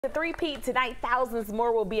The three-peat tonight, thousands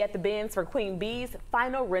more will be at the Benz for Queen Bee's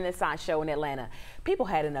final Renaissance show in Atlanta. People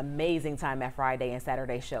had an amazing time at Friday and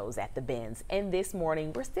Saturday shows at the Benz. And this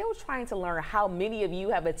morning, we're still trying to learn how many of you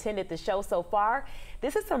have attended the show so far.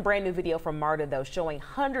 This is some brand new video from Marta, though, showing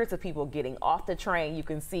hundreds of people getting off the train. You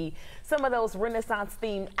can see some of those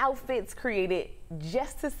Renaissance-themed outfits created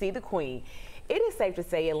just to see the Queen. It is safe to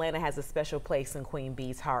say Atlanta has a special place in Queen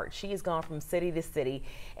Bee's heart. She has gone from city to city,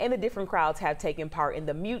 and the different crowds have taken part in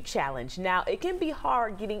the Mute Challenge. Now, it can be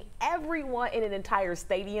hard getting everyone in an entire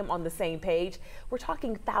stadium on the same page. We're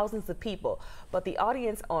talking thousands of people, but the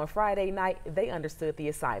audience on Friday night, they understood the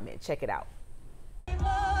assignment. Check it out.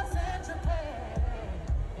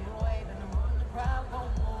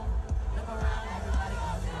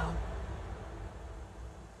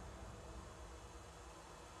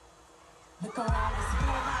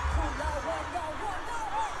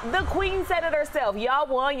 The Queen said it herself. Y'all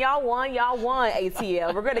won, y'all won, y'all won,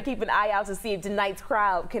 ATL. We're going to keep an eye out to see if tonight's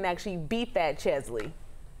crowd can actually beat that, Chesley.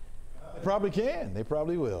 They probably can. They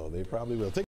probably will. They probably will.